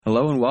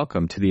Hello and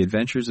welcome to the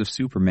Adventures of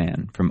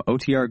Superman from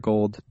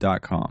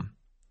OTRGold.com.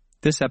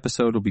 This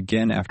episode will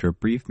begin after a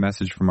brief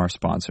message from our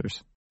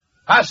sponsors.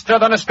 Faster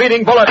than a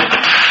speeding bullet.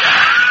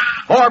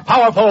 More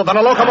powerful than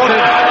a locomotive.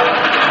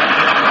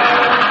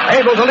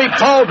 Able to leap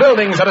tall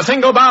buildings at a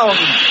single bound.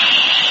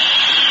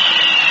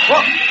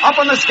 Look, up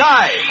in the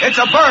sky. It's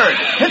a bird.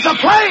 It's a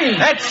plane.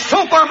 It's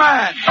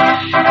Superman.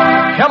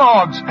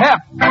 Kellogg's Pep.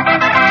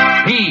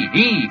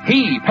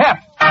 P-E-P, Pep.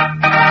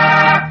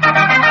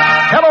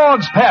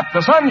 Kellogg's Pep, the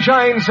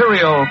Sunshine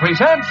Cereal,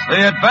 presents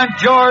The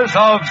Adventures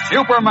of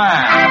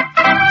Superman.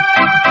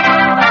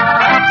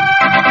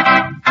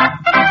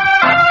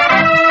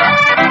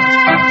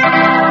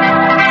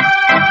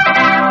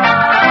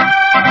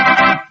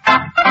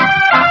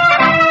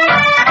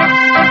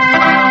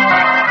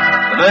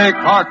 Today,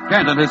 Clark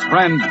Kent and his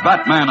friends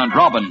Batman and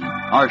Robin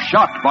are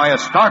shocked by a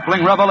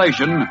startling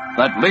revelation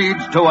that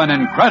leads to an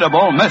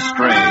incredible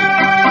mystery.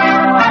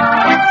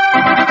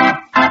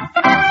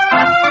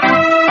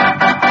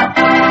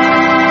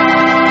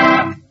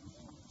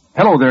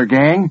 Hello there,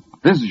 gang.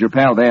 This is your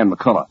pal Dan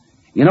McCullough.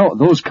 You know,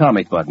 those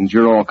comic buttons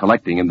you're all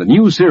collecting in the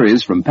new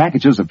series from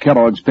packages of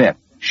Kellogg's Pep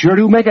sure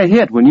do make a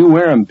hit when you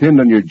wear them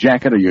pinned on your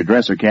jacket or your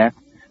dress or cap.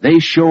 They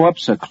show up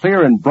so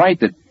clear and bright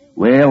that,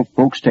 well,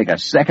 folks take a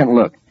second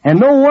look. And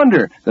no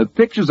wonder the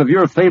pictures of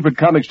your favorite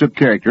comic strip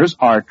characters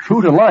are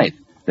true to life.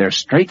 They're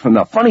straight from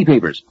the funny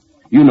papers.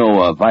 You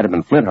know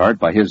Vitamin Flintheart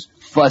by his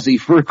fuzzy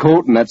fur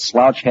coat and that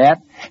slouch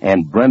hat,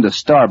 and Brenda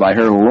Starr by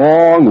her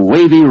long,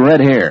 wavy red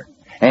hair.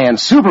 And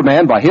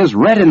Superman by his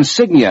red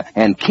insignia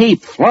and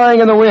cape flying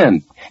in the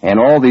wind.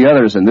 And all the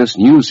others in this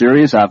new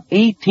series of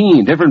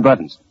 18 different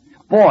buttons.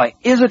 Boy,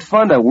 is it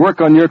fun to work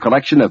on your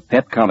collection of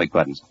Pep comic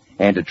buttons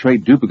and to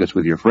trade duplicates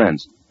with your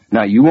friends.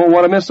 Now, you won't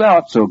want to miss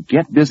out, so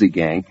get busy,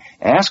 gang.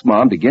 Ask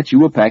Mom to get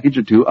you a package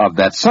or two of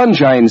that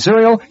Sunshine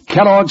Cereal,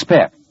 Kellogg's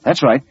Pep.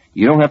 That's right.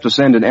 You don't have to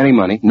send in any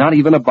money, not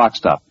even a box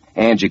top.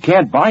 And you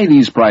can't buy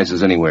these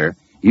prizes anywhere.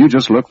 You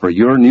just look for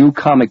your new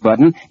comic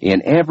button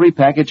in every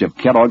package of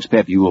Kellogg's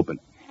Pep you open.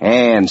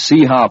 And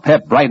see how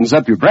Pep brightens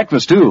up your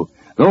breakfast, too.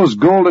 Those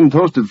golden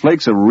toasted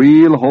flakes of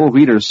real whole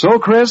wheat are so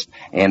crisp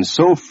and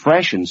so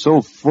fresh and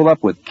so full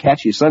up with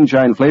catchy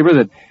sunshine flavor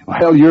that,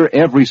 well, your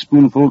every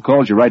spoonful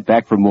calls you right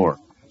back for more.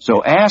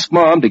 So ask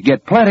Mom to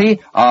get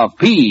plenty of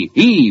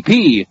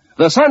P-E-P,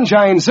 the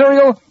Sunshine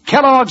Cereal,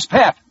 Kellogg's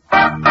Pep.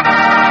 And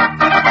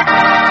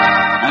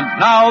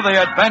now the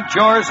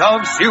Adventures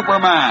of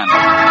Superman.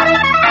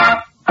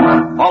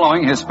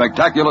 Following his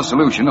spectacular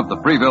solution of the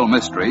Freeville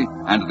mystery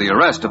and the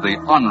arrest of the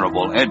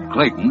Honorable Ed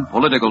Clayton,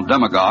 political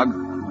demagogue,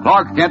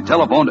 Clark Kent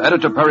telephoned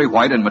Editor Perry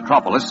White in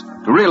Metropolis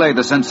to relay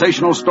the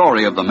sensational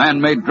story of the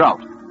man-made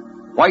drought.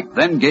 White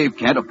then gave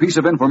Kent a piece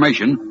of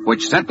information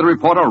which sent the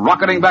reporter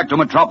rocketing back to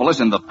Metropolis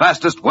in the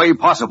fastest way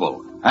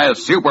possible,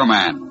 as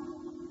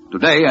Superman.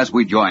 Today, as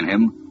we join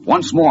him,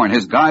 once more in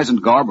his guise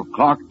and garb of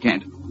Clark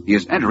Kent, he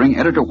is entering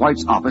Editor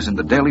White's office in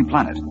the Daily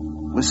Planet.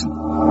 Listen.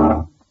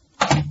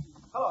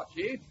 Hello,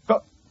 Chief.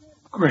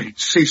 Great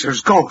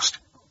Caesar's ghost.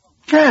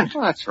 Kent.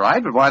 Well, that's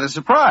right, but why the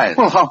surprise?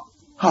 Well,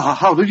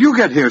 how did you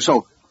get here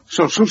so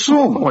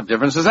soon? What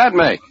difference does that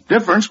make?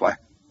 Difference? Why,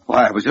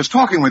 I was just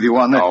talking with you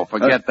on that. Oh,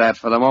 forget that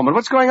for the moment.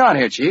 What's going on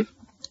here, Chief?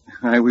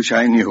 I wish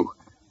I knew.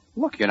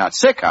 Look, you're not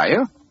sick, are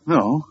you?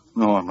 No,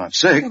 I'm not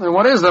sick. Well, then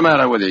what is the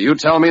matter with you? You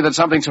tell me that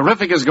something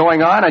terrific is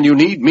going on and you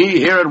need me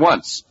here at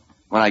once.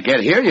 When I get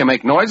here, you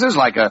make noises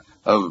like an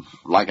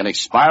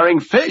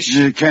expiring fish.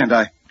 Kent,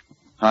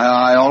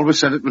 I always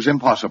said it was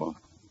impossible.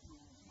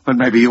 But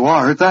maybe you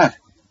are at that.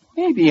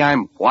 Maybe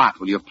I'm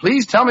what? Will you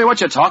please tell me what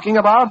you're talking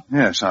about?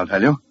 Yes, I'll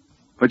tell you.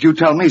 But you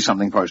tell me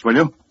something first, will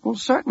you? Well,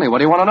 certainly. What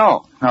do you want to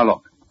know? Now,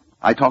 look.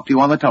 I talked to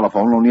you on the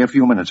telephone only a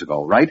few minutes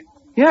ago, right?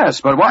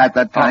 Yes, but what? At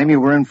that time, you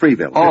were in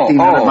Freeville,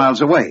 1,500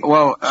 miles away.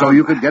 Well, so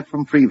you could get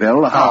from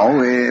Freeville,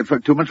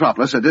 to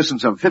Metropolis, a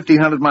distance of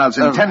 1,500 miles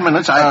in 10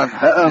 minutes,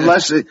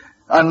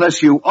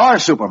 unless you are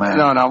Superman.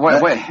 No,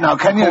 wait. Now,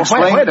 can you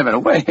explain?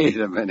 Wait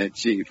a minute,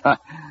 Chief.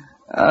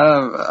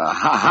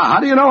 How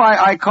do you know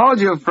I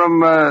called you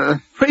from,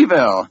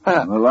 Freeville?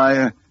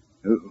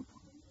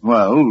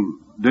 Well,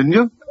 didn't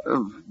you?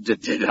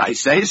 Did I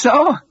say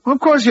so? Of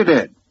course you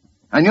did.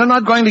 And you're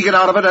not going to get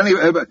out of it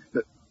anyway.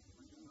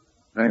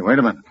 Hey, wait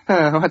a minute.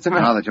 What's the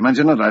matter? Now that you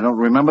mention it, I don't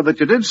remember that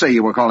you did say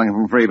you were calling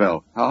from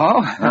Freeville.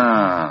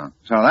 Oh?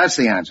 So that's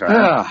the answer,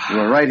 huh? You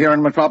were right here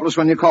in Metropolis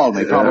when you called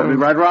me. Probably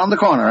right around the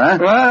corner, huh?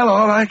 Well,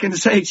 all I can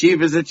say,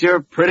 Chief, is that you're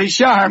pretty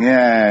sharp.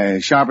 Yeah,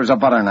 sharp as a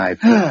butter knife.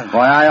 Boy,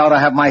 I ought to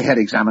have my head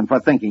examined for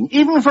thinking,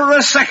 even for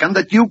a second,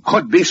 that you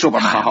could be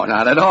Superman. Oh,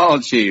 not at all,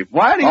 Chief.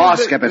 Why do you... Oh,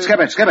 skip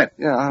it.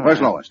 Yeah, Where's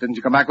Lois? Didn't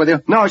you come back with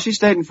you? No, she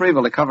stayed in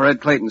Freeville to cover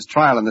Ed Clayton's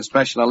trial in the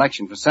special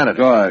election for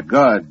senator.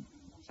 Good.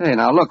 Say,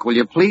 now look, will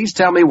you please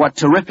tell me what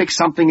terrific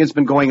something has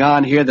been going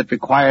on here that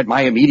required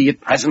my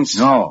immediate presence?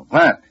 No,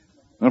 what?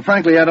 Well,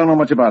 frankly, I don't know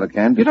much about it,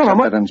 Ken. You don't know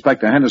much? That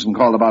Inspector Henderson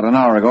called about an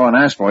hour ago and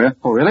asked for you.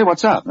 Oh, really?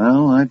 What's up?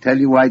 Well, I tell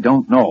you, I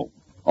don't know.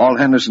 All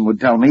Henderson would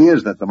tell me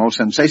is that the most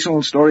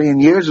sensational story in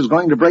years is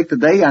going to break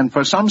today, and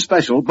for some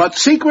special but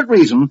secret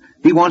reason,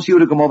 he wants you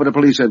to come over to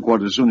police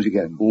headquarters as soon as you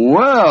get him.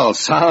 Well,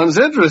 sounds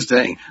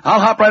interesting. I'll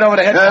hop right over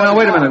to headquarters. No,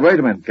 wait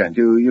a minute, Kent.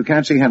 You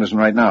can't see Henderson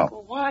right now.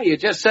 Well, why? You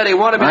just said he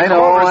wanted me to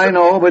I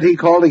know, but he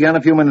called again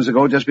a few minutes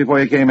ago just before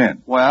you came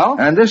in. Well?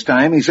 And this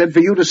time he said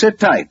for you to sit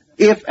tight,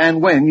 if and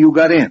when you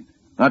got in.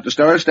 Not to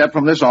stir a step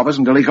from this office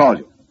until he calls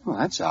you. Well,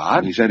 that's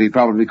odd. He said he'd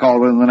probably call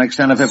within the next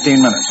 10 or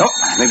 15 minutes. Oh,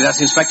 maybe that's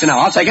the inspector now.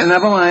 I'll take it.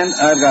 Never mind.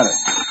 I've got it.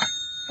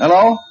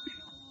 Hello?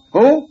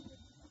 Who?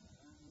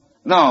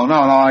 No,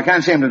 I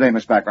can't see him today,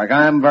 Miss Backrack.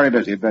 I'm very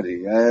busy.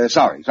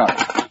 Sorry.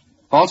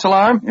 False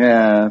alarm?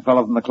 Yeah, a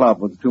fellow from the club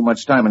with too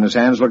much time in his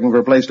hands looking for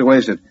a place to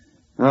waste it.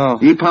 Oh.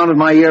 He pounded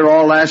my ear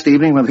all last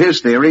evening with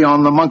his theory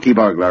on the monkey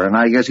burglar, and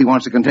I guess he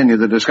wants to continue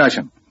the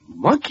discussion.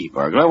 Monkey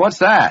burglar? What's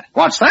that?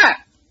 What's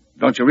that?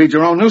 Don't you read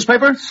your own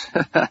newspaper?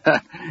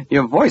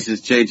 Your voice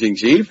is changing,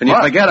 Chief, and What?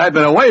 you forget I've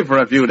been away for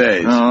a few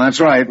days. Oh, that's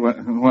right.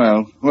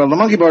 Well, the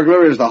monkey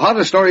burglar is the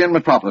hottest story in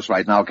Metropolis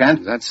right now, Kent.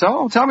 Is that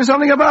so? Tell me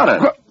something about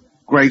it.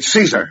 Great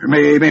Caesar.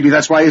 Maybe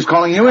that's why he's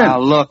calling you in. Now,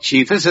 look,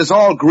 Chief, this is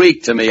all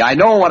Greek to me. I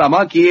know what a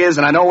monkey is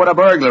and I know what a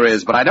burglar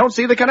is, but I don't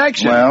see the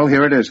connection. Well,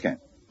 here it is, Kent.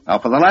 Now,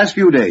 for the last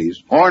few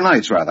days, or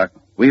nights rather,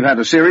 we've had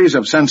a series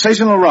of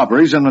sensational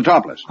robberies in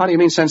Metropolis. How do you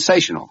mean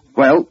sensational?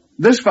 Well,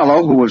 this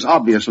fellow, who was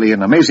obviously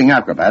an amazing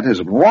acrobat,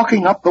 is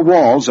walking up the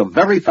walls of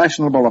very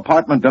fashionable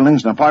apartment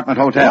buildings and apartment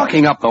hotels.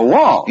 Walking up the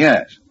wall?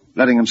 Yes.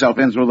 Letting himself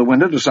in through the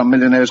window to some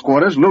millionaire's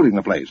quarters, looting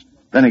the place.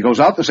 Then he goes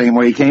out the same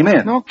way he came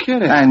in. No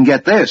kidding. And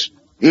get this.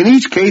 In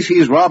each case,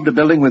 he's robbed a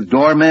building with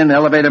doormen,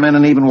 elevator men,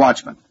 and even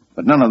watchmen.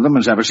 But none of them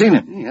has ever seen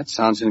him. Hey, that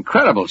sounds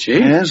incredible, Chief.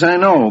 Yes, I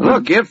know. But...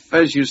 Look, if,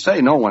 as you say,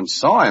 no one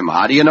saw him,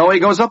 how do you know he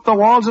goes up the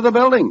walls of the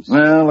buildings?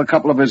 Well, a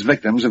couple of his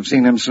victims have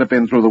seen him slip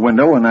in through the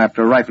window and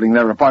after rifling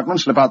their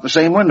apartment, slip out the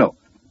same window.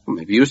 Well,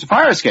 maybe he used a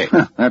fire escape.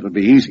 That would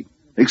be easy.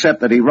 Except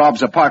that he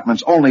robs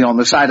apartments only on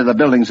the side of the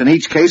buildings in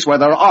each case where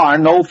there are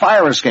no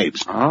fire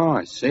escapes. Oh,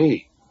 I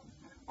see.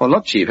 Well,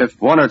 look, Chief,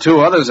 if one or two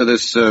others of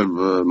this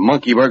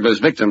monkey burglar's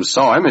victims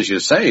saw him, as you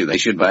say, they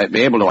should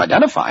be able to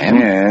identify him.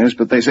 Yes,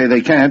 but they say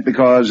they can't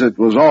because it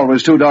was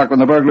always too dark when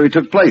the burglary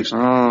took place.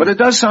 Oh. But it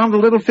does sound a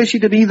little fishy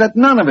to me that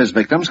none of his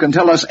victims can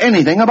tell us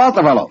anything about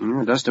the fellow.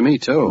 It does to me,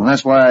 too. And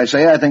that's why I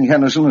say I think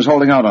Henderson is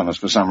holding out on us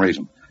for some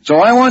reason. So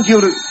I want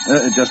you to...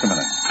 just a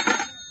minute.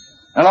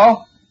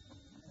 Hello?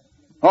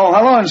 Oh,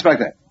 hello,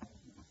 Inspector.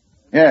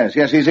 Yes,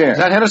 he's here. Is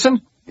that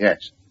Henderson?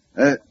 Yes.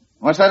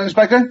 What's that,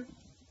 Inspector?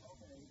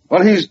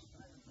 Well, he's...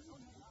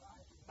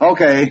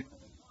 Okay.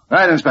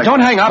 Right, Inspector.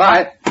 Don't hang up.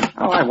 Bye.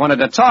 I wanted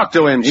to talk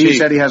to him, Chief. He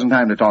said he hasn't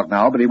time to talk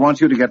now, but he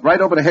wants you to get right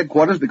over to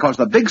headquarters because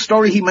the big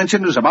story he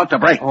mentioned is about to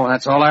break. Oh,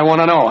 that's all I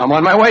want to know. I'm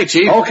on my way,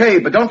 Chief. Okay,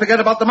 but don't forget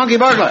about the monkey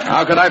burglar.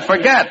 How could I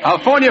forget? I'll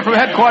phone you from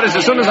headquarters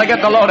as soon as I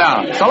get the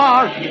lowdown. So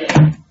long.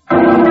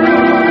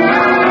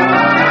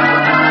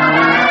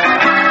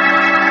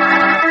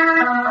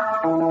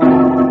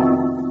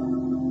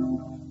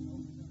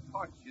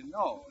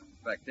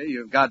 Inspector,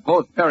 you've got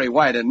both Perry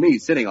White and me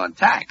sitting on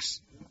tacks.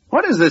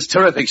 What is this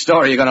terrific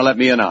story you're going to let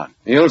me in on?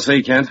 You'll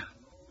see, Kent.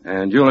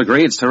 And you'll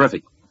agree it's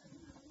terrific.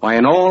 Why,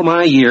 in all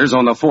my years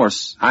on the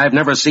force, I've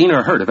never seen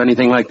or heard of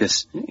anything like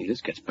this. It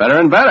just gets better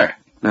and better.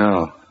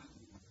 No,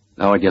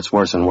 it gets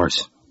worse and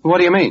worse. What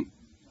do you mean?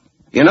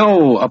 You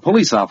know, a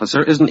police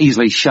officer isn't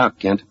easily shocked,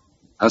 Kent.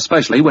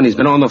 Especially when he's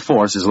been on the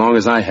force as long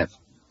as I have.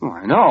 Oh,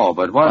 I know,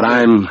 but what...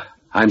 But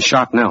I'm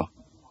shocked now.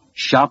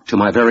 Shocked to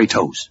my very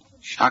toes.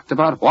 Shocked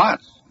about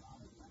what?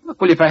 Look,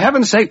 will you, for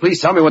heaven's sake,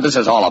 please tell me what this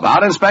is all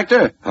about,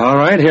 Inspector? All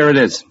right, here it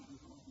is.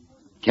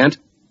 Kent,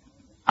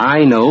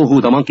 I know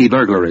who the monkey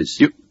burglar is.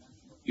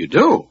 You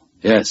do?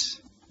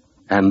 Yes.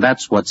 And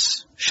that's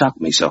what's shocked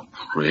me so.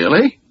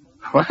 Really?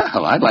 Well,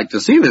 I'd like to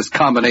see this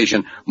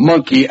combination,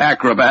 monkey,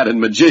 acrobat, and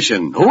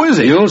magician. Who is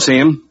he? You'll see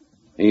him.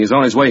 He's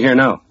on his way here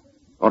now.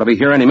 Ought to be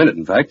here any minute,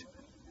 in fact.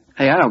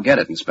 Hey, I don't get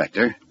it,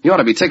 Inspector. You ought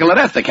to be tickled to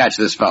death to catch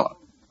this fellow.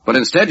 But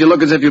instead, you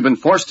look as if you've been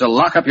forced to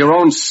lock up your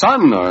own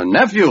son or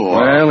nephew or...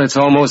 Well, it's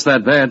almost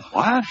that bad.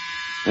 What?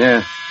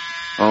 Yeah.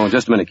 Oh,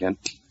 just a minute, Ken.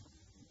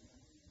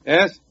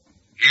 Yes?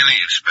 Healy,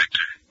 Inspector.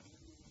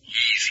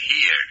 He's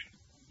here.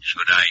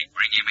 Should I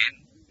bring him in?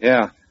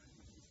 Yeah.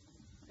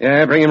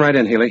 Yeah, bring him right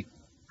in, Healy.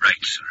 Right,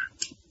 sir.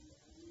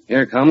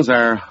 Here comes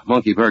our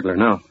monkey burglar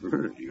now.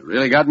 You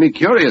really got me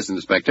curious,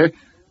 Inspector.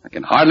 I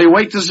can hardly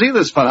wait to see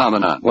this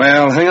phenomenon.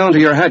 Well, hang on to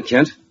your hat,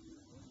 Kent.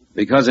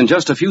 Because in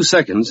just a few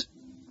seconds,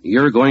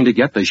 you're going to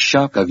get the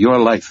shock of your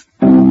life.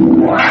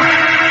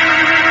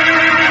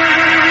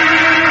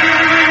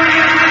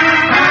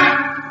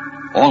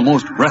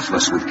 Almost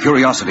breathless with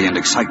curiosity and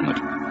excitement,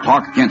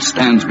 Clark Kent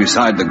stands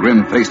beside the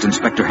grim-faced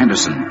Inspector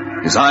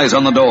Henderson, his eyes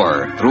on the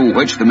door through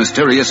which the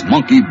mysterious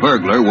monkey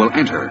burglar will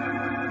enter.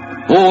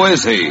 Who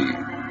is he?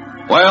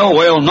 Well,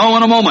 we'll know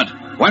in a moment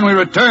when we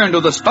return to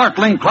the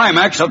startling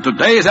climax of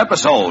today's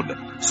episode.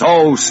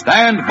 So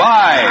stand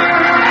by.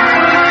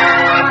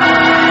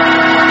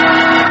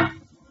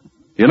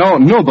 You know,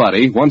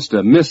 nobody wants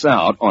to miss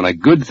out on a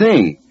good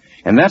thing.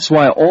 And that's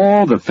why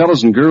all the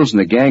fellas and girls in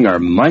the gang are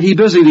mighty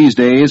busy these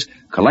days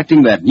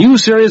collecting that new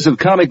series of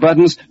comic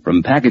buttons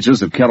from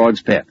packages of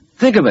Kellogg's Pep.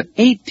 Think of it,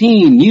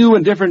 18 new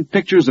and different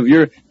pictures of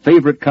your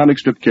favorite comic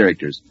strip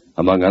characters.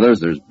 Among others,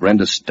 there's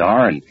Brenda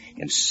Starr and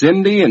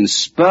Cindy and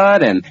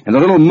Spud and the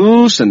little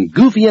Moose and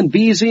Goofy and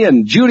Beezy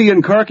and Judy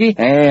and Corky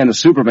and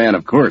Superman,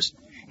 of course.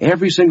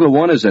 Every single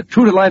one is a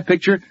true-to-life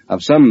picture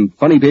of some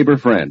funny paper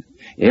friend.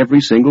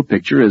 Every single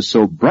picture is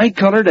so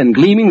bright-colored and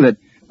gleaming that,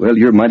 well,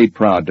 you're mighty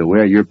proud to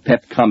wear your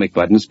pet comic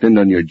buttons pinned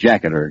on your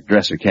jacket or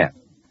dress or cap.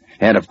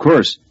 And, of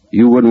course,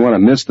 you wouldn't want to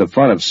miss the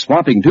fun of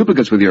swapping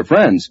duplicates with your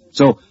friends.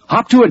 So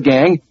hop to it,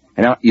 gang.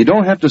 And now, you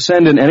don't have to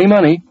send in any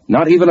money,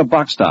 not even a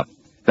box stop.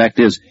 Fact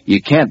is,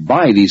 you can't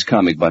buy these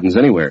comic buttons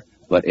anywhere.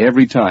 But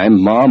every time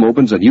Mom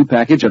opens a new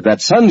package of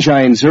that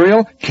Sunshine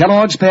cereal,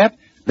 Kellogg's Pep,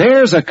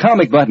 there's a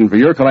comic button for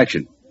your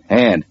collection.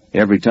 And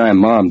every time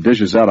Mom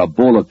dishes out a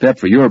bowl of Pep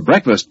for your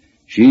breakfast,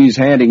 she's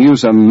handing you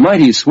some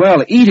mighty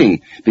swell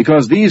eating,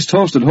 because these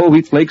toasted whole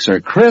wheat flakes are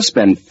crisp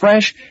and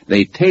fresh,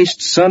 they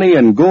taste sunny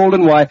and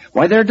golden,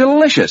 why they're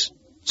delicious.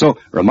 So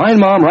remind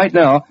Mom right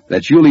now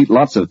that you'll eat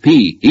lots of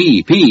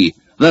P-E-P,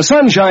 the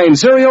Sunshine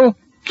cereal,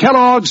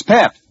 Kellogg's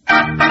Pep.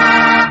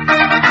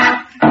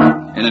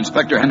 In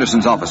Inspector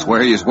Henderson's office,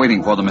 where he is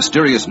waiting for the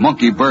mysterious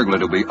monkey burglar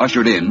to be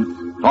ushered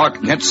in,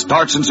 Clark Kent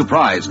starts in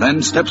surprise,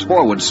 then steps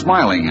forward,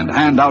 smiling and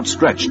hand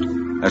outstretched,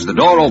 as the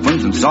door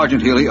opens and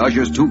Sergeant Healy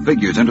ushers two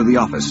figures into the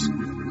office.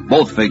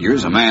 Both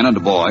figures, a man and a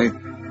boy,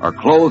 are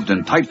clothed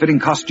in tight-fitting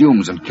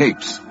costumes and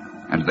capes,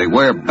 and they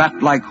wear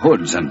bat-like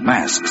hoods and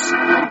masks.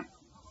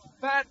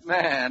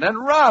 Batman and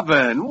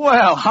Robin.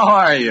 Well, how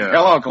are you?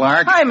 Hello,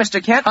 Clark. Hi,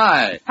 Mr. Kent.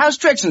 Hi. How's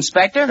tricks,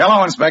 Inspector?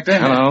 Hello, Inspector.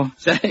 Hello.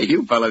 Say,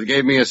 you fellas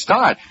gave me a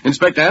start.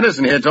 Inspector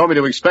Henderson here told me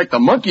to expect the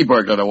monkey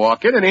burglar to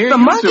walk in, and here The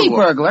you monkey two.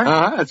 burglar?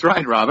 That's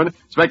right, Robin.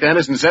 Inspector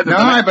Henderson said that... No,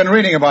 I've been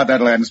reading about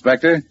that lad,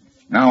 Inspector.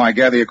 Now I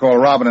gather you call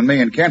Robin and me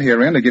and Kent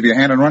here in to give you a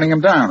hand in running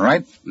him down,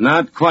 right?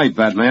 Not quite,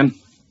 Batman.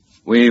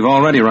 We've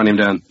already run him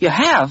down. You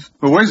have?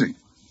 Who is he?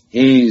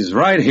 He's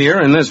right here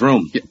in this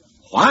room.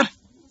 What?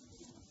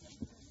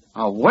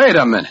 Oh, wait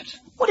a minute.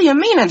 What do you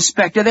mean,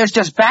 Inspector? There's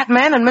just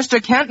Batman and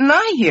Mr. Kent and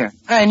I here.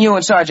 And you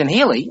and Sergeant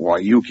Healy. Why,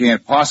 you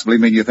can't possibly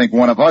mean you think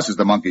one of us is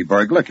the monkey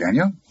burglar, can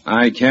you?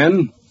 I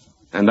can,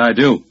 and I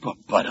do.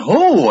 But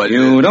who?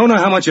 You don't know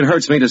how much it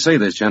hurts me to say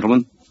this,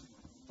 gentlemen.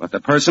 But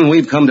the person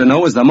we've come to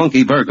know as the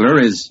monkey burglar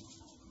is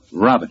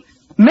Robin.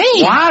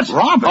 Me? What?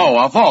 Robin?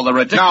 Oh, of all the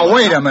ridiculous... Now,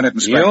 wait a minute,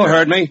 Inspector. You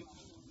heard me.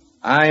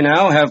 I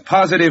now have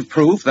positive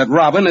proof that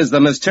Robin is the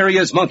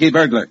mysterious monkey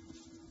burglar.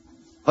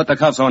 Put the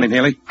cuffs on him,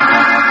 Healy.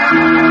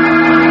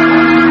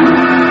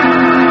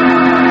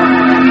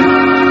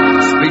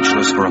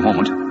 Speechless for a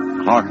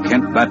moment, Clark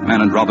Kent,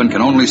 Batman, and Robin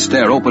can only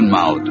stare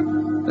open-mouthed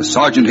as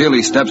Sergeant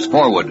Healy steps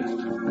forward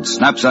and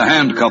snaps a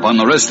handcuff on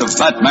the wrist of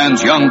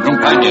Batman's young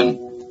companion.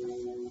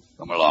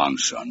 Come along,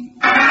 son.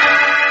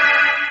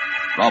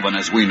 Robin,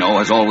 as we know,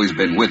 has always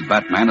been with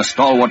Batman, a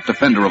stalwart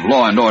defender of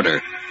law and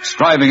order,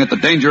 striving at the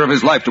danger of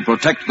his life to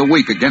protect the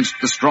weak against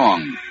the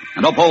strong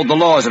and uphold the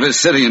laws of his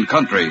city and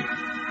country.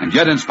 And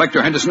yet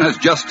Inspector Henderson has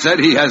just said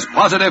he has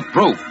positive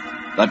proof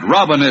that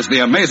Robin is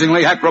the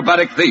amazingly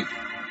acrobatic thief.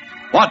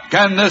 What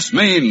can this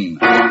mean?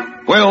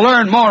 We'll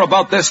learn more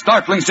about this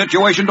startling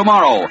situation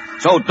tomorrow,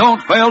 so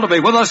don't fail to be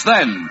with us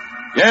then.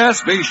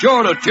 Yes, be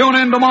sure to tune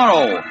in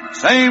tomorrow.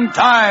 Same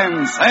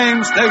time,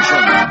 same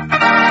station.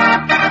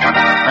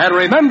 And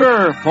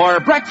remember,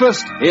 for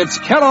breakfast, it's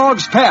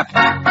Kellogg's Pep.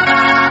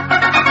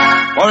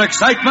 For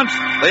excitement,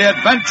 the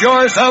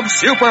adventures of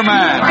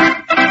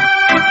Superman.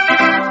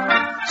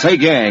 Say,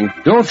 gang,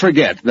 don't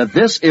forget that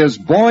this is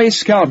Boy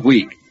Scout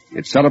Week.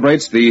 It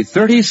celebrates the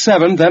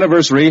 37th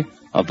anniversary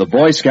of the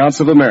Boy Scouts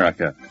of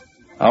America.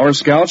 Our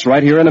scouts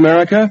right here in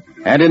America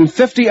and in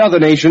 50 other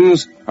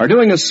nations are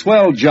doing a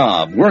swell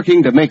job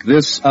working to make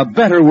this a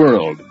better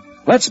world.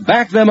 Let's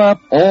back them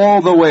up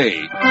all the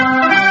way.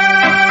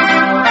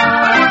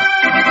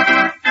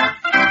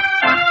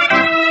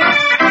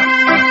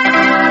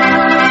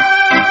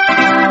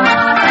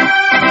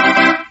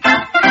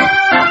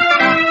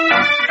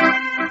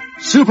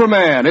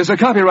 Superman is a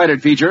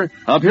copyrighted feature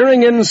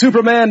appearing in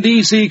Superman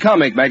DC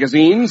comic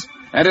magazines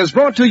and is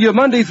brought to you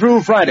Monday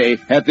through Friday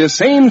at this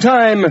same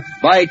time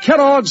by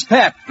Kellogg's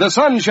Pep, the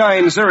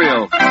Sunshine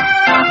cereal.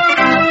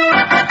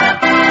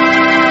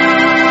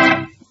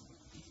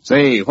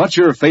 Say, what's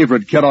your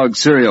favorite Kellogg's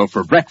cereal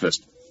for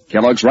breakfast?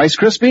 Kellogg's Rice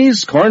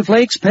Krispies, Corn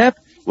Flakes, Pep?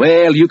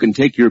 Well, you can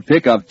take your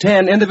pick of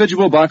 10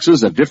 individual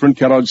boxes of different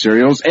Kellogg's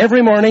cereals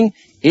every morning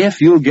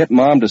if you'll get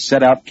Mom to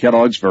set out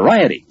Kellogg's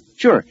Variety.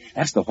 Sure,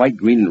 that's the white,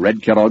 green, and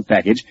red Kellogg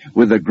package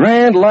with a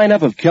grand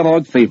lineup of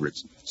Kellogg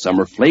favorites. Some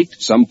are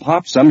flaked, some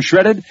popped, some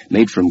shredded,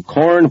 made from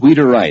corn, wheat,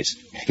 or rice.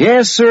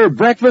 Yes, sir,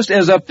 breakfast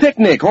is a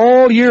picnic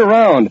all year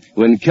round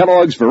when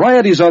Kellogg's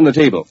Variety's on the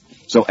table.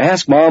 So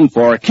ask Mom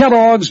for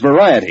Kellogg's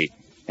Variety.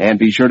 And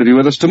be sure to be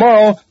with us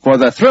tomorrow for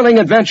the thrilling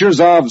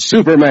adventures of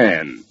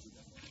Superman.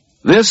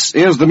 This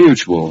is the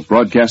Mutual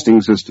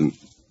Broadcasting System.